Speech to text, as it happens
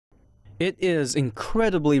It is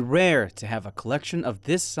incredibly rare to have a collection of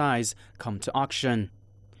this size come to auction.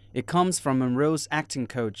 It comes from Monroe's acting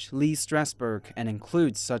coach, Lee Strasberg, and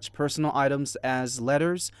includes such personal items as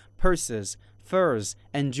letters, purses, furs,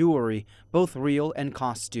 and jewelry, both real and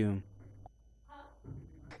costume.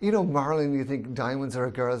 You know, Marilyn, you think diamonds are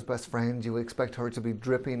a girl's best friend. You expect her to be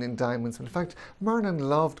dripping in diamonds. In fact, Marilyn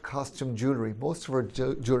loved costume jewellery. Most of her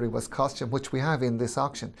jewellery was costume, which we have in this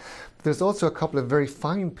auction. There's also a couple of very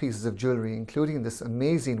fine pieces of jewellery, including this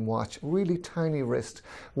amazing watch, really tiny wrist,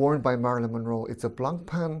 worn by Marilyn Monroe. It's a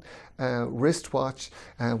Blancpain wristwatch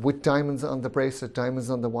with diamonds on the bracelet, diamonds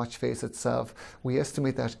on the watch face itself. We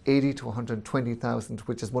estimate that 80 to 120,000,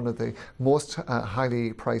 which is one of the most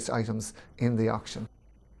highly priced items in the auction.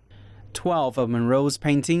 12 of Monroe's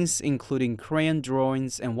paintings, including crayon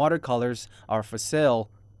drawings and watercolors, are for sale,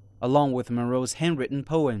 along with Monroe's handwritten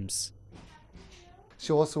poems.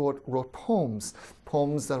 She also wrote poems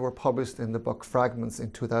that were published in the book Fragments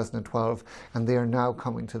in 2012, and they are now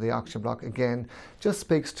coming to the auction block. Again, just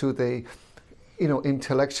speaks to the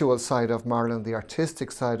intellectual side of Marilyn, the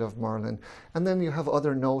artistic side of Marilyn. And then you have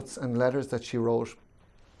other notes and letters that she wrote,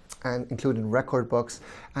 and including record books,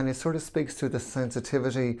 and it sort of speaks to the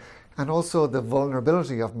sensitivity and also the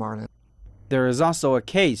vulnerability of Marilyn. There is also a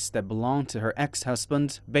case that belonged to her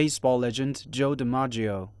ex-husband, baseball legend Joe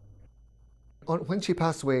DiMaggio. When she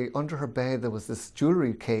passed away, under her bed there was this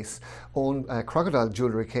jewellery case, crocodile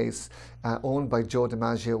jewellery case, owned by Joe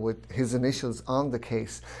DiMaggio with his initials on the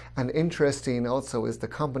case. And interesting also is the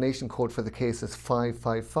combination code for the case is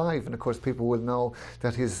 555, and of course people will know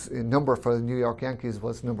that his number for the New York Yankees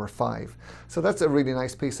was number 5. So that's a really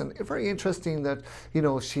nice piece, and very interesting that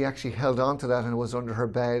she actually held on to that and it was under her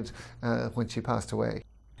bed when she passed away.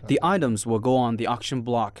 The items will go on the auction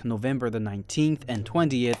block November the 19th and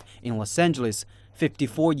 20th in Los Angeles,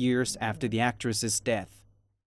 54 years after the actress's death.